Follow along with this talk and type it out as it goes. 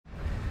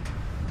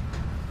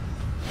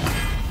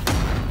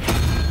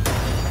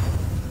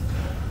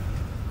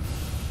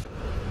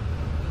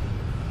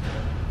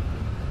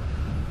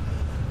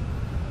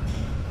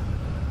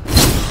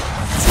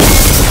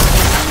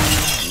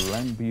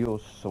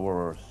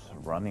Lambeosaurus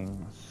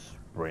running,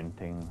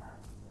 sprinting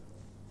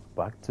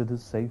back to the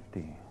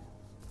safety.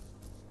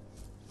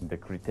 In the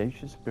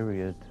Cretaceous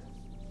period,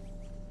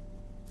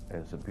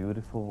 there's a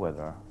beautiful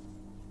weather.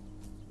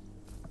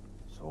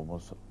 It's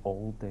almost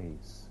all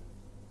days.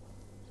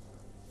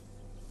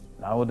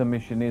 Now the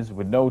mission is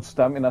with no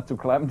stamina to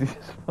climb this.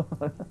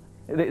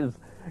 It is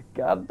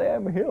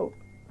goddamn hill.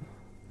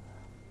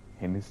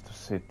 He needs to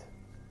sit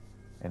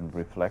and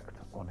reflect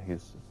on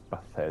his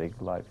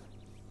pathetic life.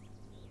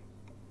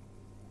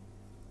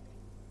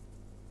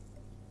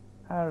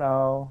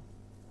 Hello,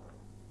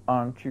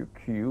 aren't you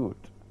cute?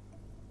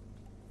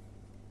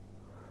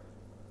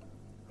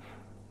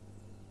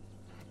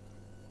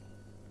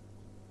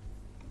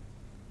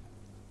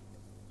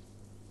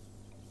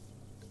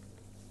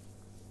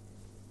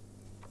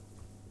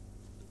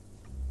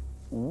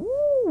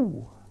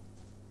 Ooh!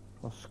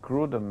 Well,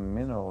 screw the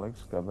mineral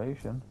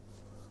excavation.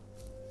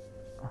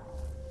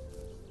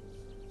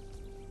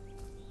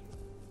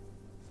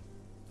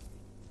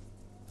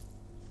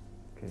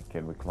 Okay,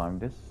 can we climb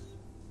this?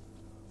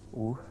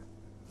 Ooh,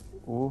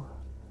 ooh,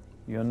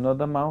 you're not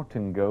a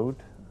mountain goat.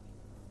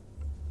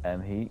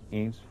 And he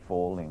is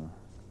falling.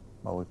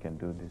 But we can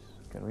do this.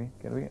 Can we?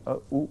 Can we?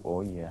 Oh, ooh,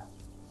 oh yeah.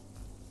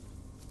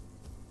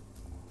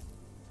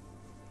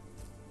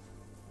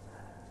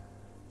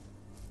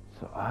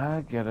 So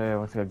I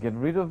gotta get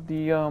rid of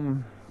the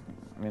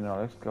mineral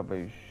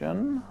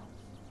excavation.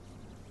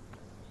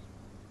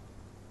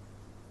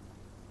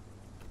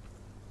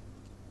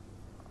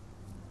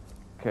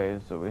 Okay,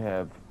 so we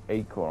have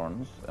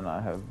acorns and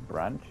I have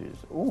branches.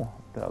 Oh,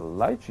 there are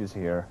lychees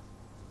here.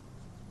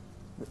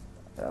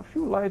 There are a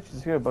few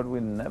lychees here, but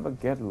we never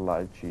get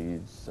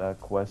lychees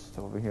quest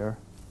over here.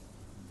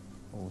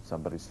 Oh,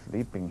 somebody's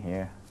sleeping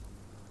here.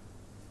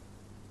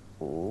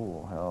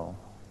 Oh, hell.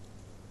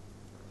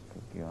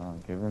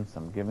 Giving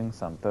some.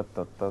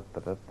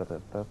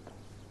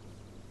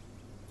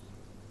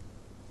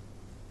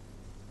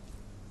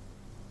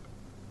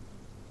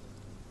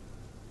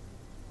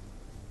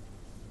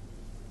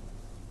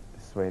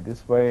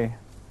 This way.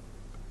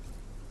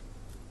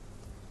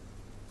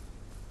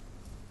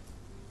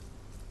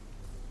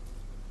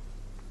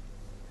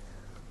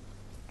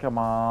 Come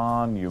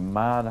on, you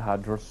mad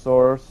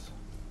Hadrosaurus.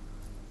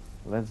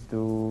 Let's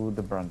do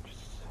the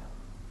branches.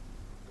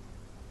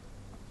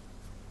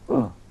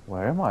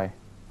 Where am I?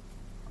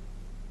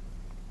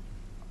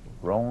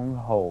 Wrong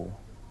hole.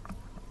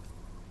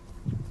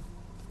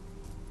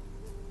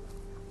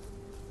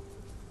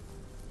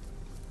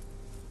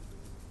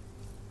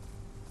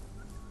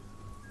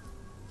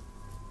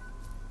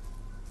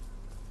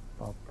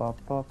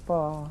 Papa.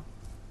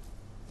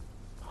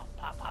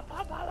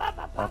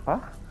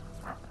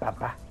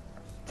 Papa.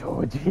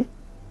 Georgie,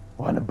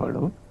 want a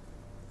balloon?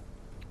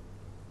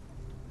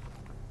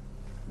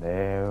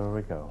 There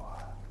we go.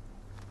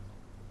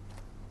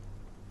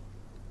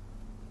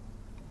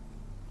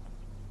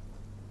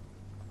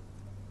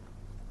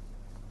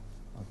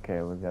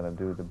 Okay, we gotta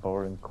do the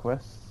boring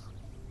quests.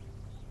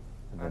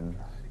 And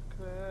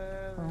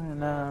then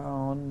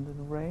now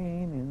the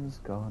rain is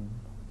gone.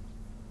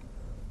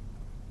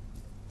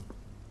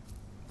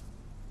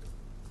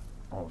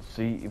 I'll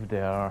see if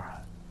there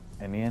are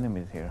any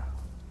enemies here.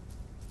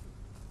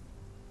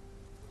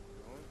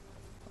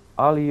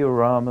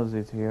 Alioramas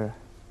is here.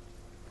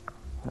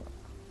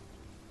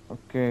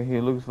 Okay, he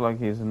looks like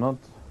he's not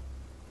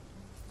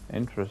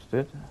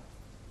interested.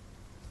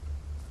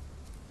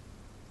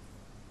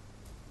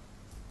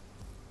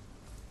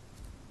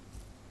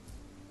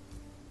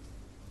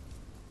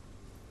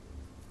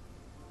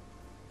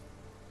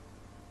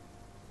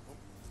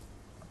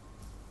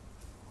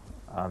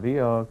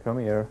 Adio, come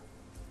here.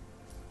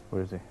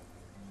 Where is he?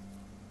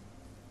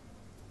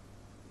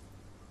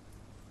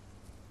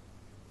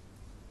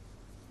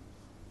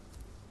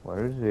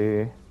 Where is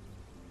he?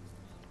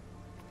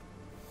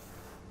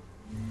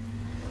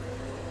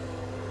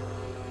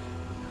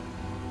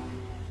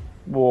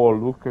 Whoa,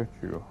 look at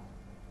you.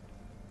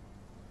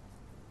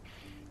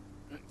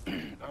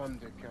 I'm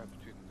the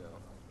captain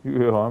now.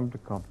 Yeah, I'm the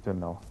captain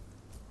now.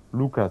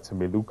 Look at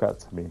me, look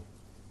at me.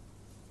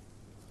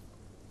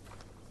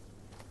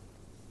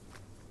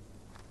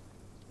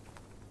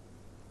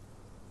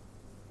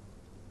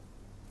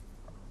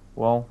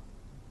 Well,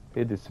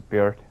 he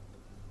disappeared.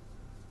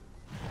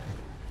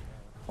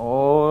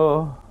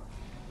 Oh,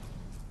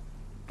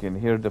 can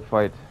hear the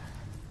fight.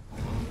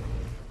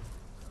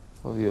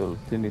 Oh, you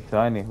teeny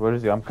tiny. Where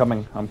is he? I'm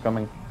coming. I'm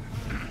coming.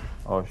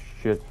 Oh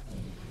shit.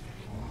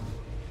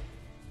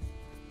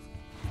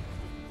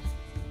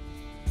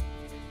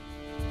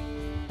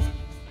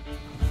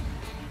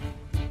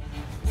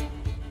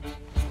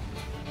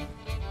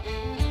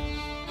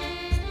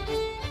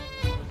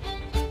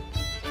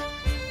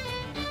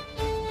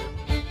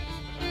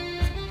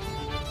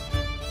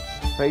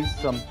 Face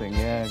something,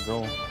 yeah,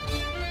 go.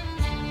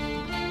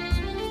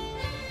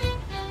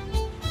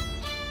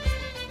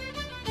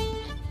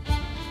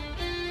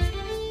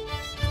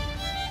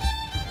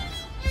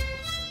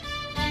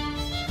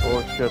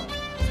 Oh shit.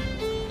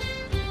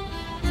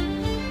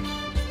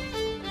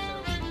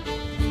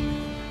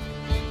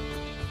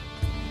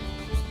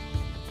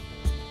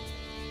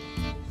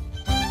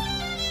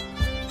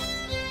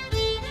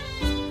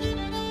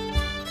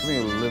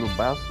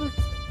 bastard.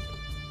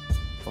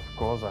 Of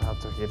course I had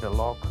to hit a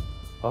lock.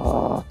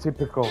 Ah,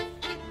 typical.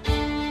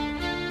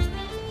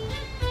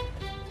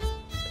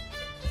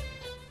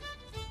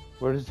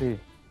 Where is he?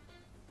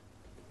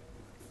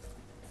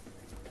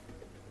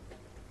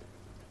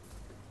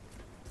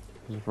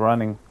 He's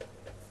running.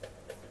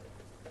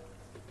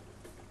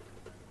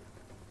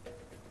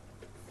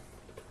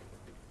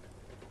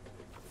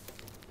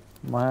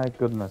 My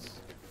goodness.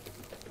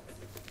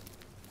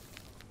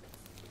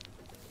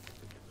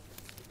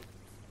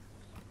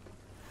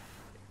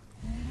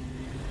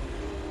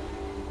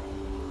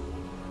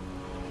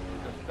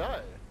 Just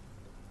die.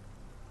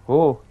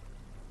 Oh,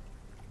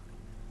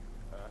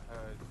 Uh,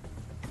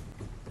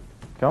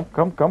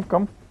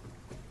 come.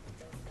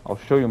 I'll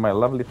show you my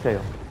lovely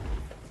tail.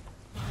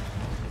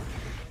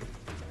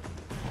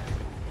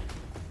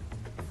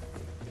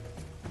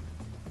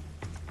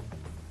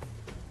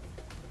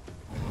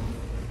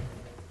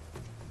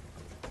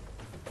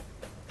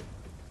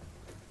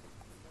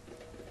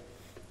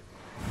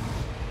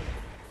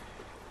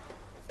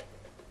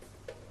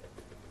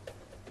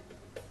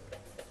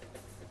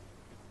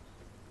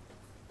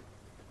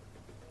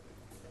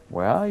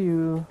 Where are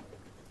you?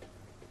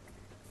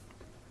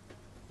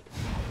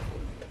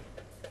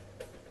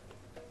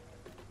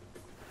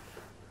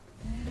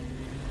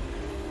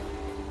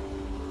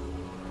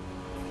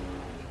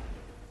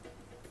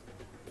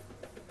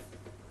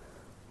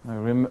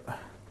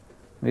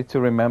 Need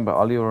to remember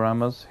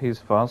Alioramus, he's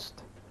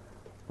fast,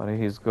 but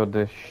he's got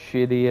the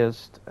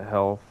shittiest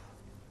health,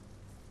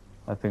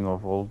 I think,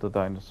 of all the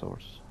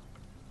dinosaurs.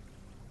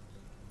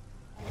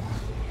 are you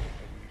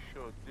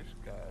sure this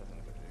guy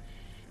isn't gonna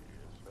shoot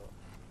yourself?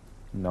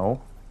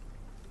 No,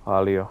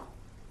 Alio.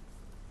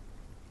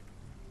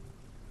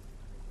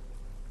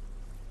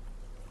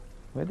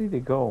 Where did he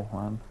go,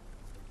 man?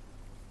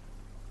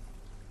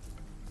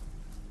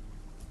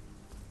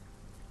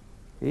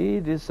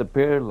 He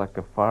disappeared like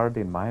a fart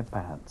in my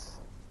pants.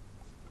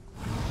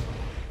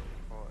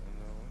 Oh,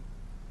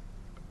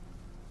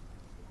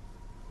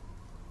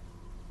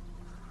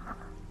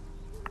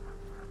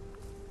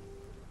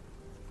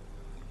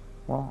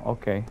 Well,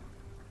 okay.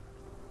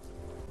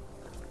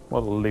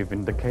 Well, live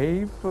in the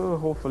cave.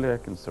 Hopefully I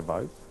can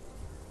survive.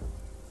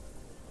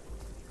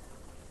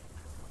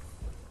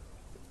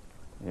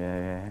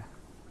 Yeah.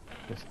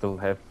 They still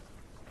have...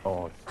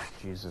 Oh,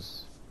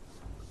 Jesus.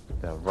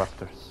 They're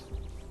raptors.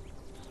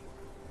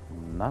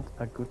 Not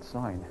a good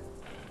sign.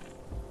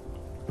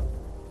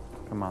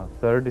 Come on,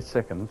 30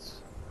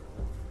 seconds.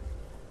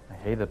 I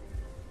hate it.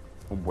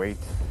 Wait.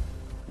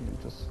 You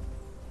just...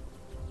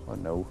 Oh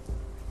no.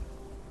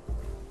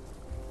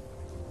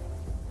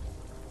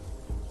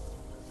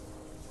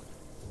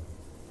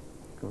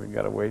 We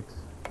gotta wait.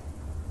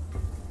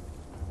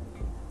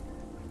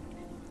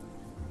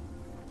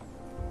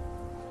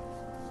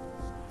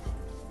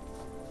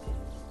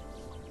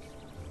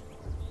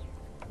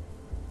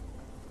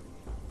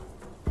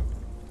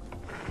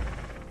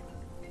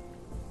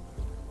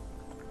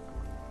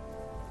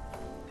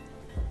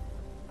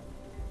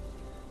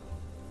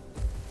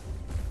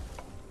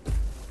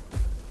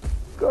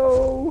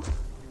 Go!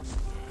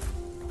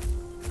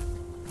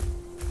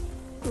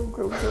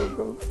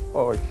 Go.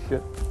 Oh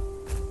shit.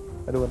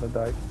 I don't want to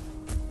die.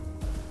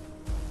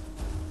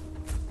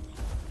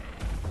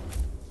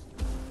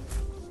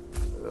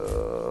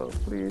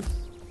 Please.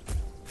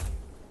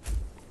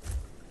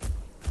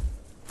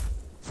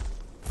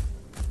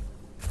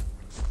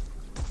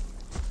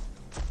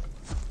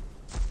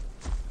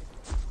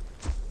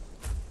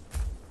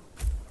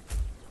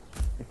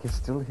 I can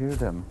still hear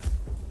them.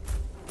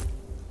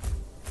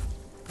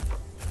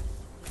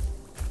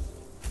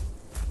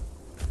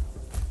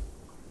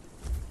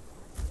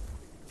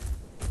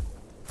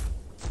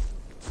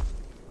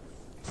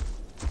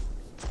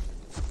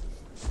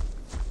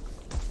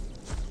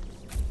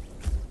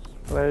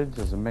 Let's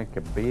just make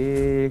a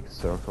big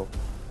circle.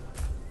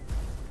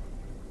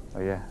 Oh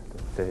yeah,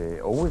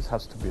 there always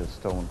has to be a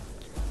stone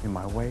in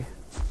my way.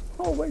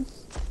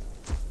 Always.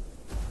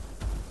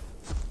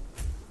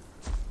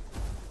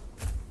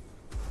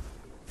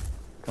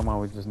 Come on,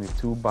 we just need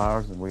 2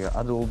 bars and we are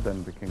adult,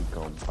 then we can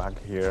go back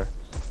here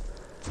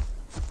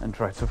and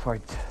try to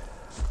fight.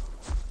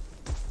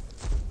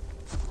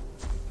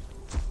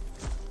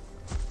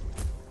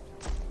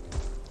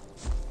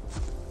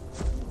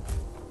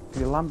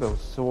 The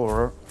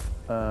Lambeosaurus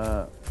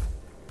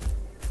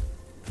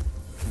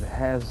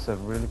has a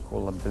really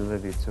cool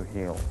ability to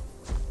heal.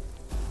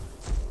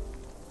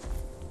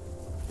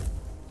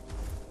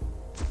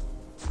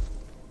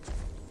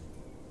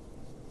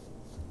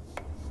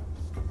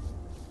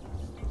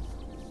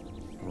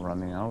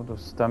 Running out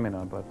of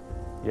stamina, but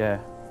yeah.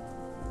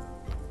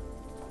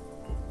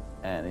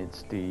 And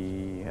it's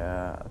the,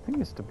 I think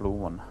it's the blue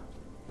one.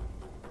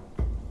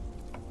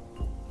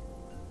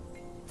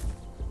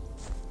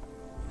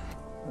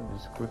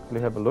 Just quickly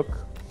have a look.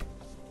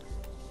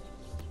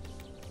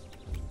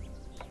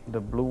 The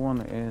blue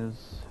one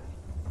is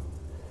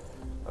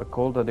a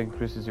call that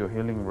increases your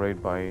healing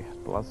rate by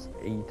 +8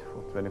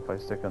 for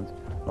 25 seconds.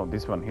 No,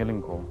 this one,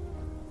 healing call.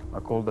 A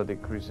call that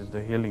increases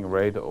the healing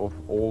rate of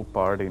all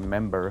party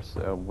members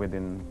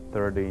within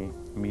 30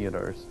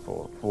 meters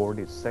for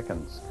 40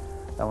 seconds.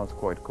 That one's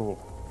quite cool.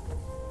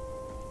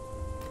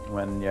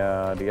 When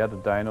the other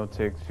dino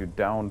takes you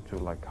down to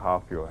like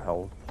half your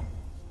health.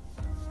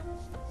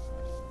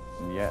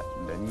 Yeah,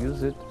 then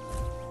use it.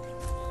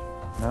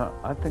 Now,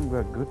 I think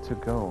we're good to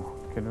go.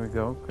 Can we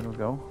go? Can we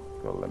go?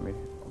 Go, let me...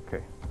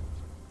 Okay.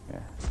 Yeah,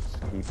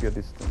 just keep your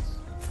distance.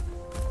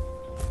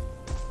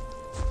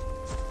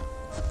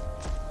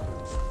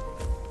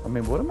 I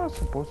mean, what am I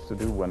supposed to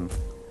do when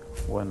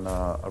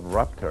a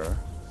raptor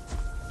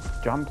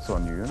jumps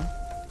on you?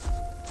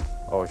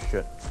 Oh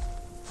shit.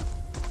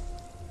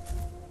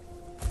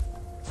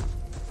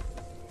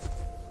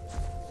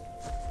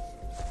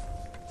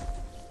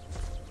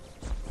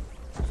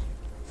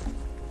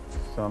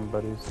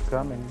 Somebody's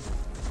coming.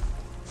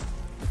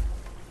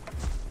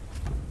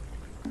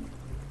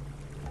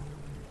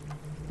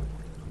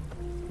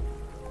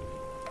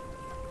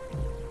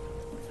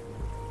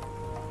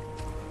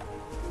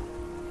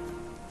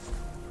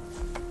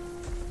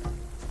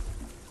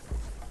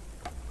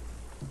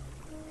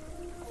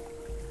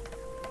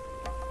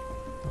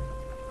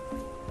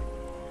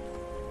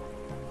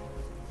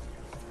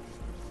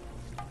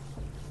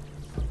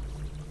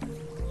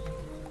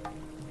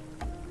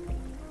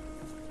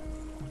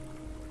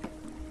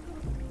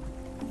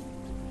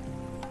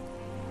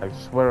 I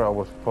swear I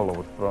was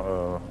followed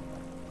for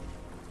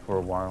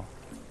a while.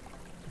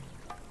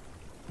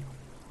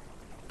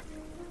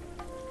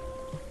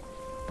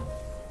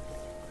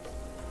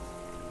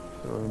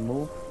 So we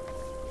move.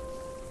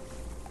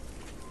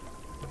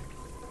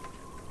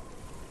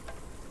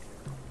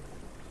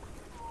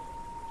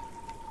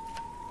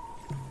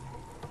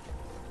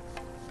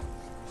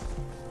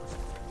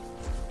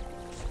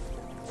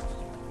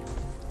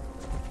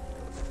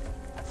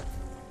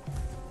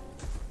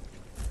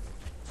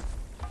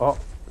 Oh,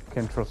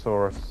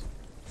 Hadrosaurus.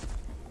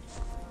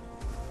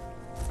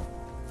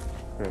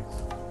 Okay,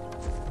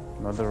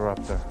 another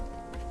raptor.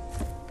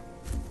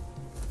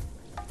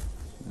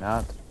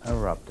 Not a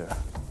raptor.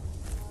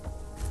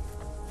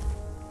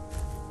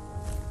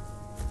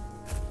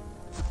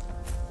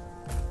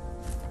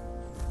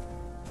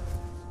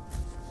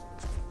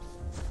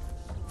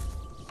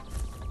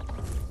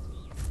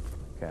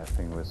 Okay, I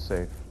think we're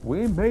safe.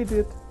 We made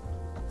it.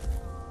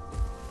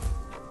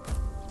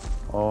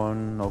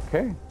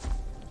 Okay.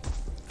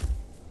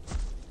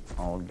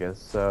 I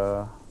guess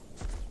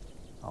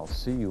I'll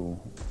see you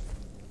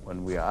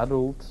when we are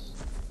adults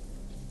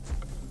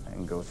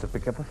and go to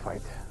pick up a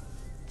fight.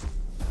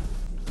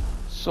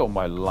 So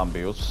my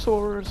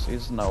Lambeosaurus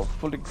is now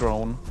fully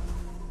grown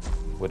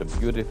with a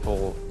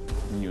beautiful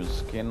new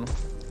skin.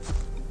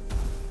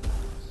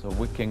 So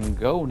we can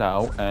go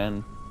now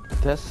and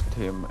test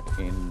him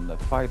in the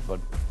fight, but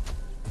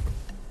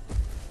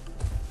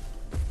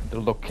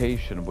the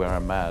location where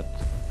I'm at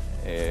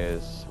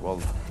is,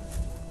 well,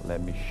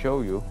 let me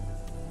show you.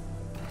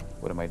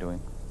 What am I doing?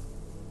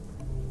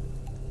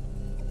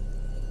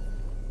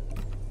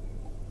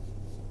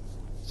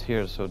 It's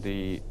here, so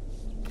the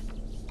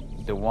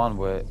one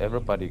where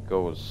everybody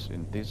goes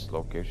in this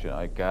location,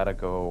 I gotta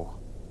go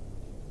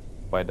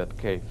by that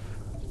cave.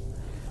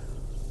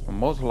 The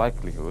most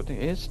likelihood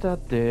is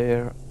that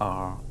there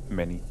are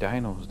many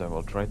dinos that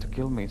will try to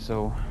kill me,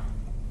 so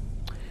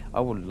I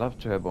would love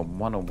to have a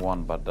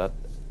one-on-one, but that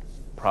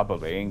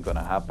probably ain't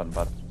gonna happen,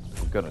 but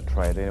we're gonna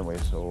try it anyway,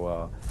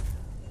 so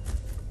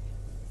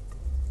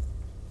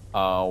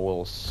I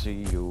will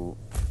see you,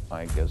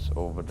 I guess,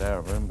 over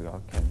there. Maybe I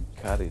can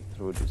cut it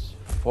through this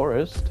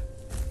forest.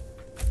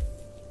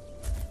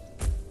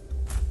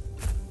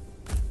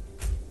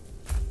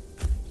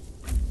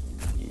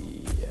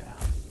 Yeah.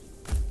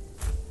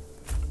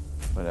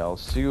 But I'll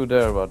see you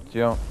there, but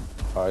yeah,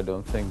 I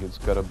don't think it's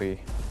gonna be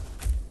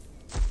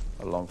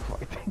a long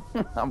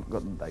fight. I'm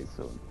gonna die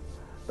soon.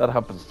 That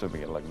happens to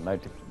me like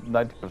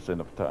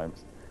 90% of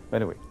times.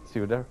 Anyway,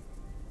 see you there.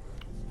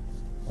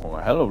 Oh,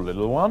 hello,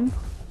 little one.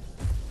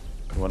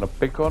 You wanna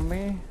pick on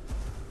me?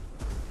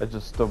 I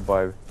just stopped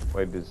by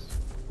this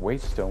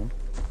waystone.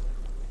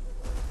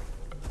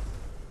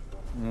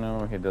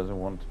 No, he doesn't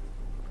want.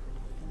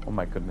 Oh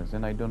my goodness,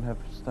 and I don't have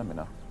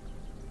stamina.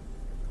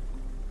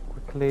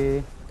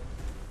 Quickly.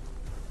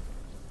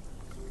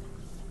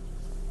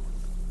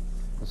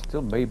 There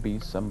still may be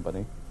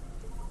somebody.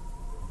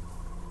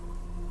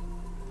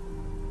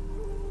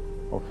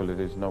 Hopefully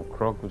there's no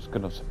croc who's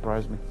gonna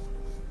surprise me.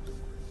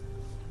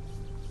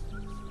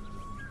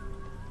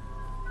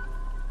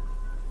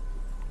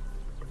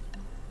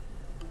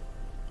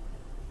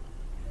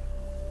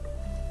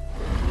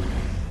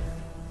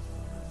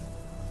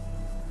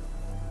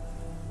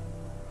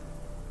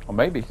 Or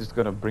maybe he's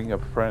gonna bring a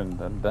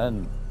friend and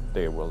then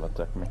they will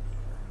attack me.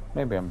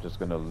 Maybe I'm just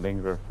gonna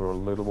linger for a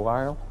little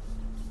while.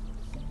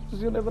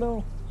 Because you never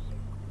know.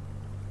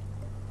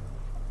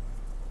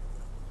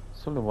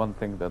 It's only one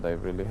thing that I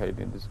really hate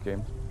in this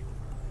game.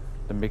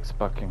 The mix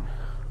packing.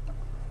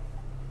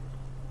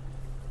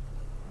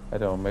 I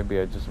don't know, maybe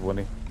I just want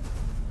it.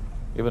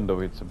 Even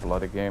though it's a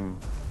bloody game,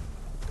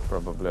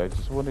 probably. I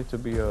just want it to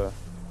be a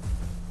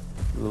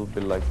little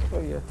bit like,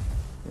 oh yeah,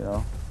 you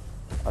know,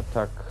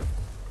 attack.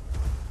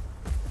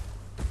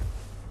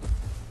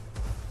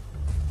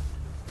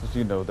 Because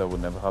you know that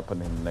would never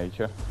happen in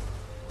nature.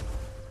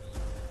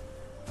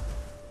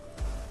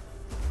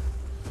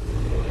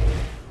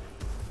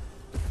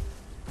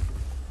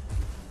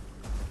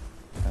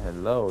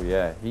 Hello,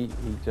 yeah, he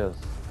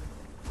just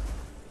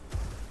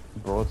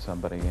brought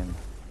somebody in.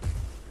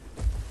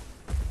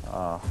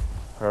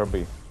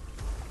 Herbie.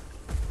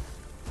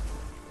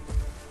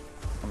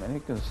 I mean, he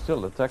can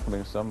still attack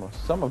me. Some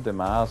of them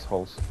are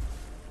assholes.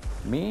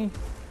 Me,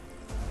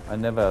 I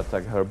never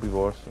attack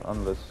herbivores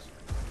unless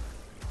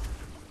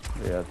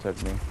they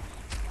attack me.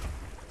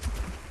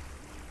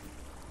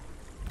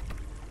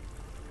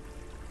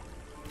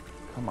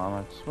 Come on,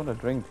 I just want to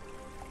drink.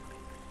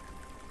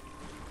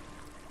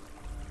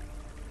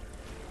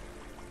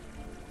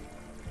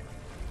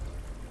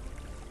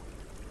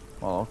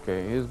 Well,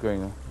 okay, he's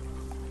going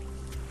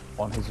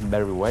on his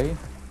merry way.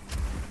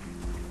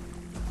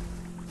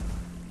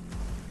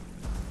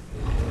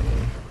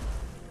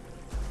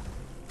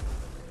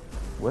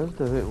 Where's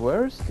the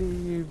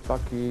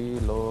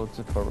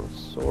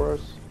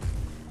Lambeosaurus?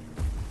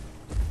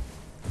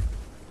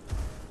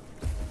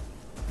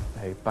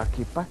 Hey,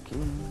 Bucky.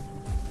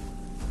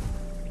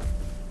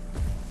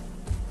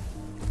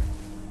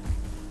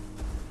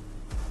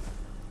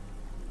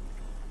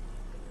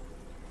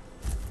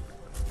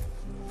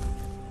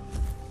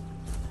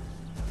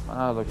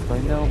 Ah, looks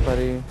like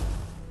nobody.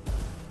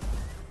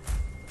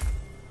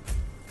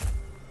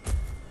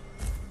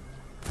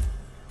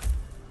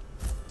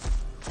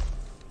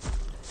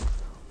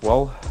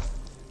 Well,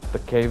 the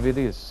cave it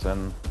is,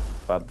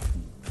 but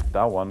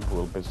that one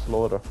will be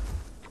slaughtered.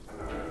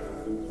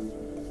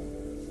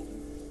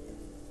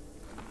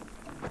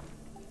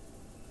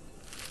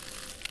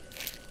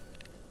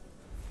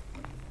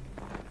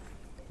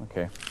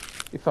 Okay,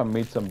 if I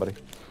meet somebody,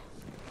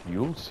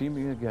 you'll see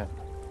me again.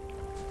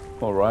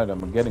 Alright,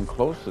 I'm getting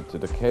closer to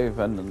the cave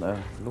and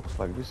looks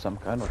like there's some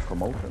kind of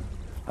commotion.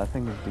 I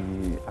think it's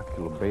the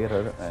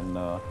Aculobator and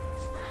I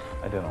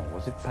don't know,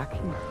 was it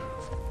packing?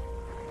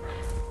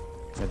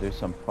 Yeah, there's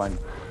some fun,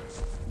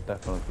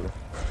 definitely.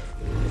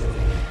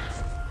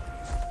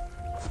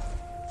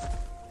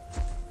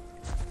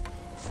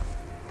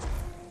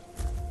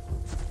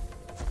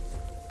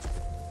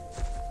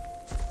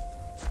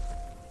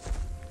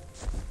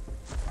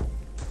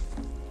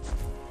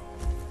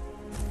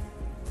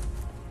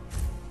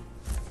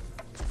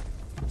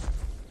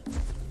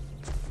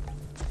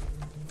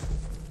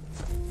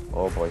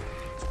 Oh boy.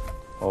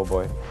 Oh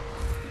boy.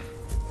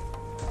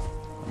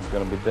 I'm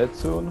gonna be dead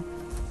soon.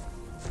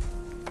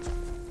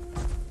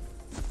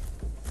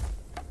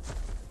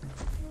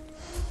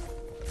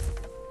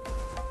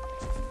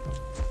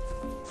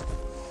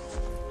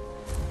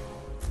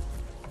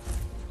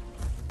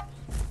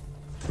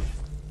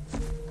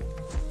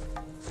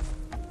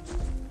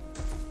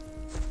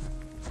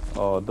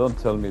 Oh, don't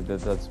tell me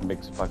that that's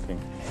mixed packing.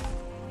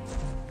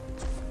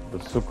 The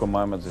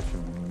Suchomimus is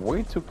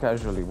way too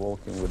casually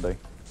walking with the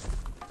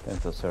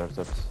Vinsaurus.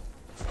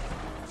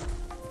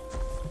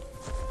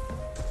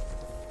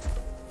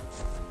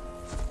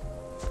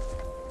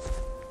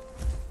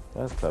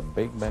 That's a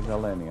big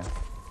megalania.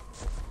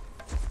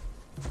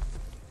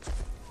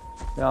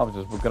 Yeah,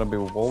 we're gonna be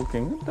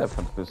walking.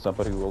 Definitely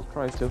somebody will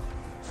try to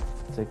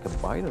take a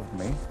bite of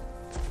me.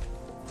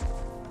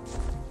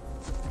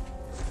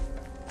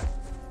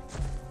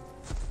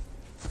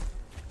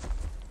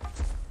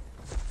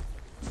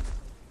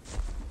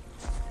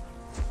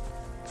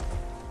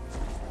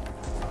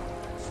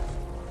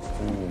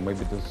 Ooh,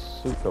 maybe the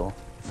Sucho.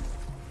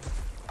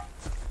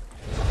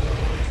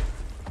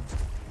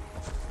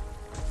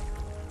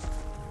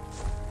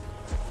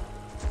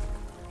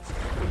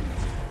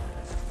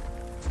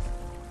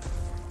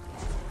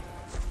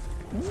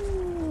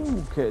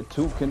 Okay,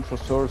 2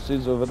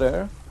 Hadrosauruses over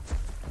there.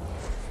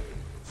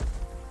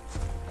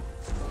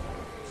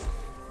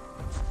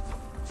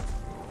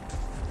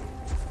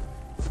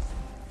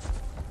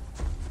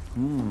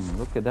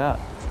 Look at that.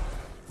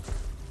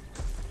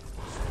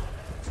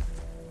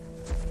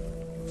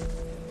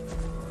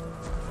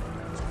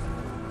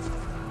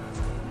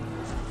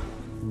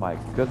 My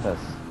goodness.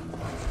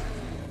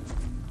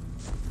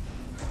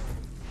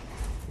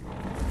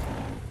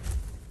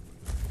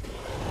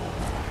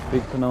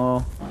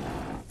 Pycno.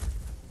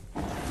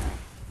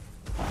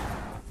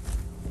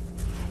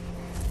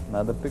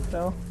 Another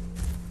Pycno?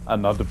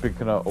 Another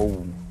Pycno.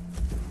 Oh.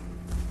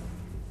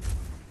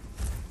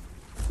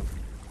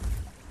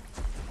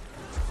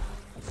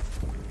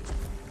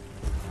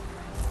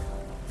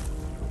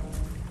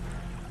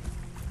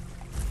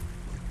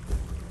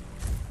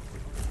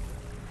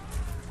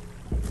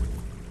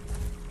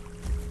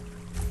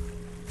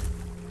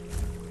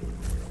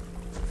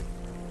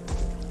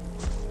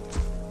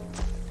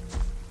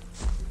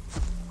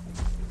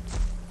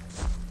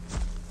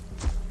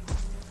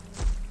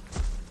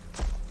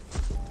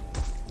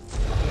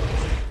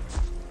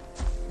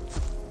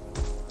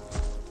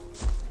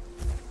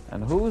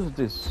 And who is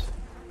this?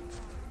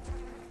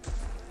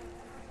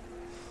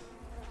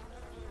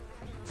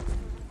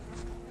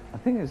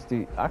 think it's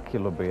the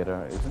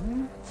Achillobeta,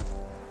 isn't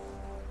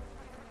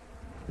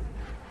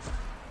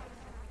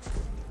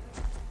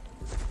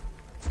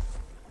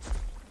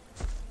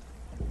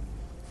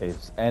it?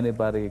 Is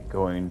anybody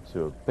going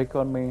to pick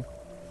on me?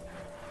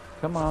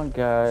 Come on,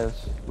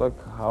 guys. Look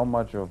how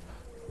much of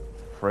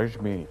fresh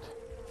meat.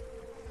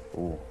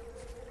 Oh,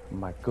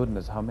 my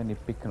goodness, how many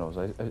picanos?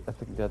 I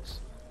think that's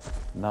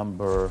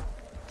number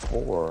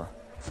 4.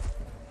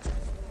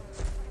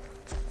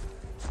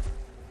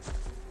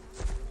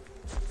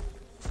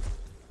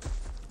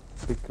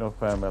 Picano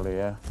family,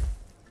 yeah.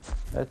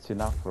 That's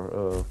enough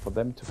for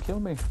them to kill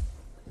me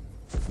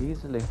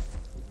easily.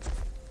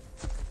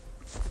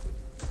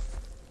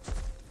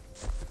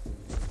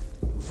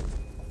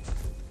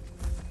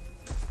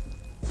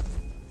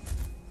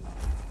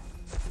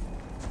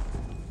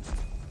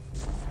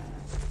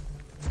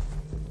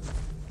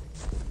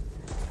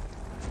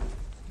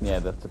 Yeah,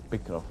 that's a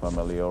Picano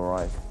family,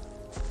 alright.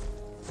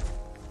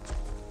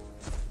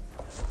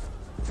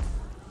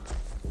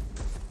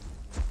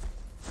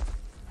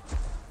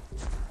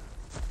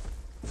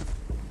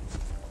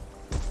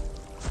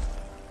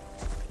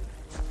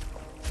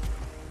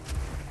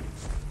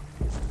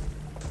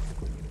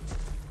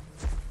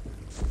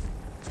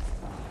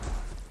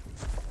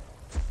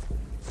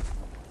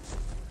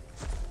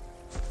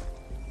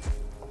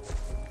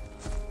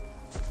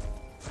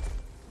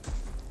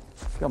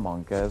 Come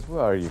on, guys,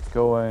 where are you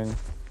going?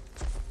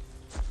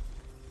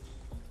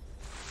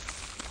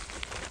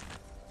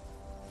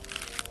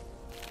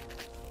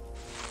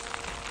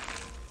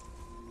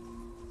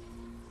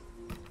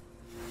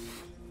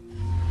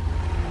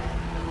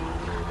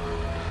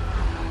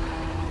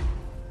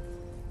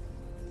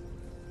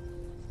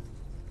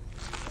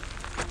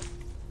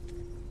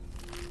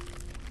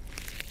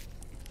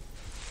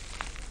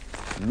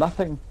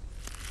 Nothing.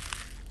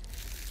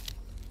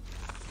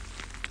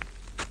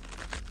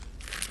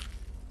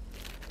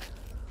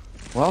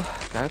 Well,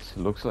 guys,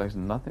 looks like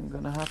nothing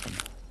gonna happen.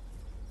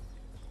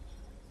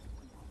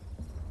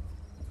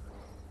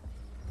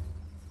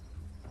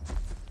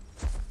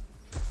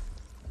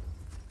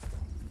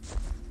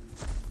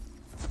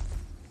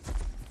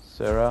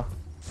 Sarah,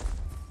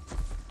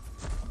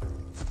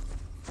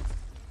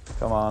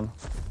 come on.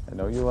 I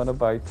know you wanna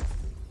bite.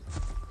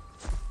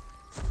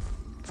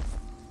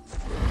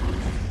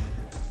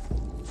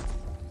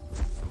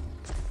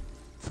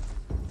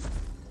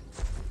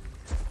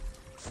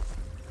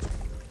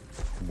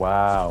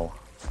 Wow,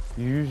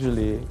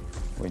 usually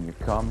when you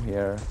come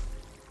here,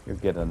 you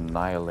get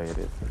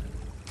annihilated.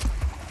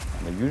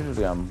 And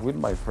usually I'm with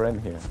my friend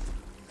here.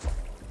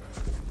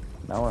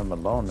 Now I'm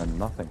alone and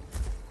nothing.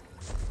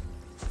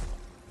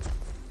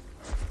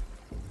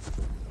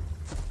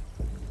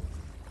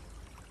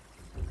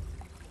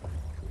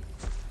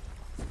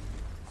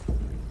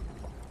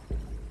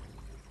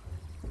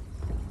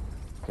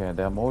 Okay,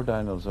 there are more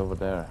dinos over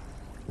there.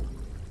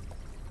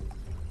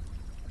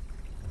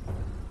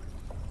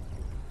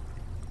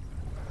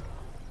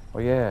 Oh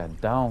yeah,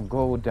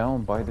 go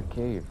down by the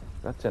cave.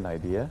 That's an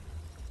idea.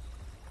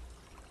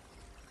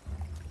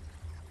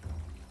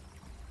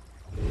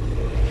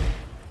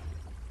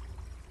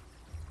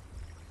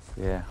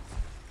 Yeah.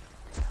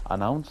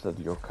 Announce that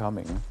you're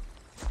coming.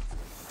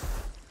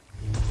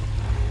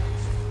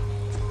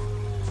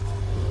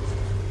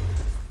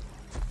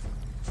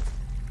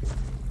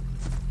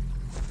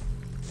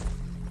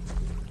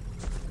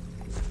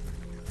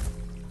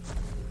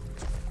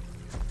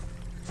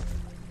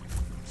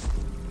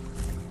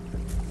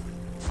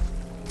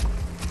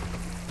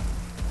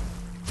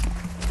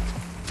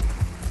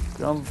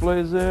 Guns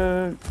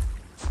blazing!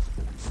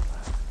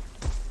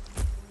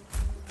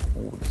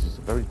 Oh, this is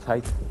very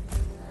tight.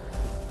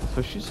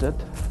 So she said,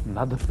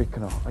 another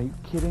Picano. Are you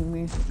kidding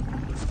me?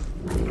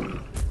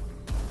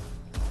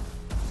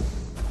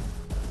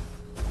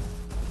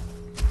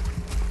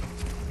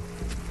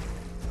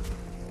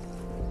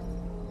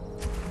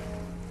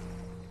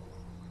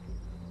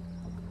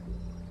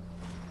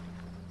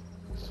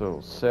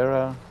 So,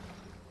 Sarah...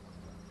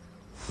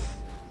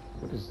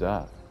 What is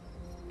that?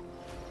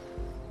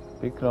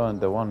 Picano and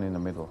the one in the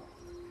middle.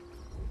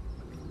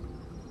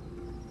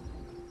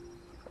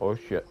 Oh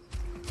shit.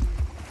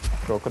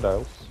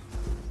 Crocodiles.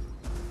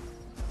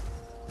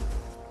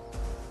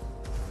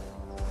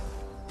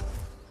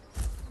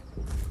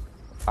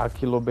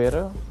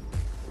 Achillobeta.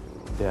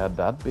 They are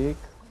that big.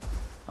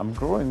 I'm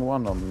growing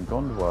one on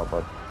Gondwa,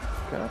 but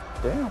god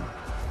damn.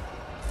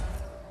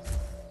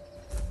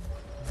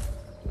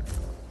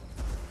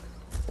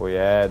 Oh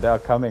yeah, they're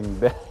coming.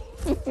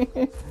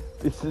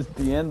 This is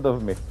the end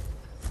of me.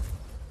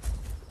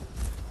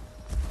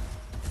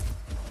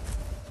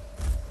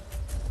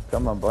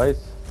 Come on, boys.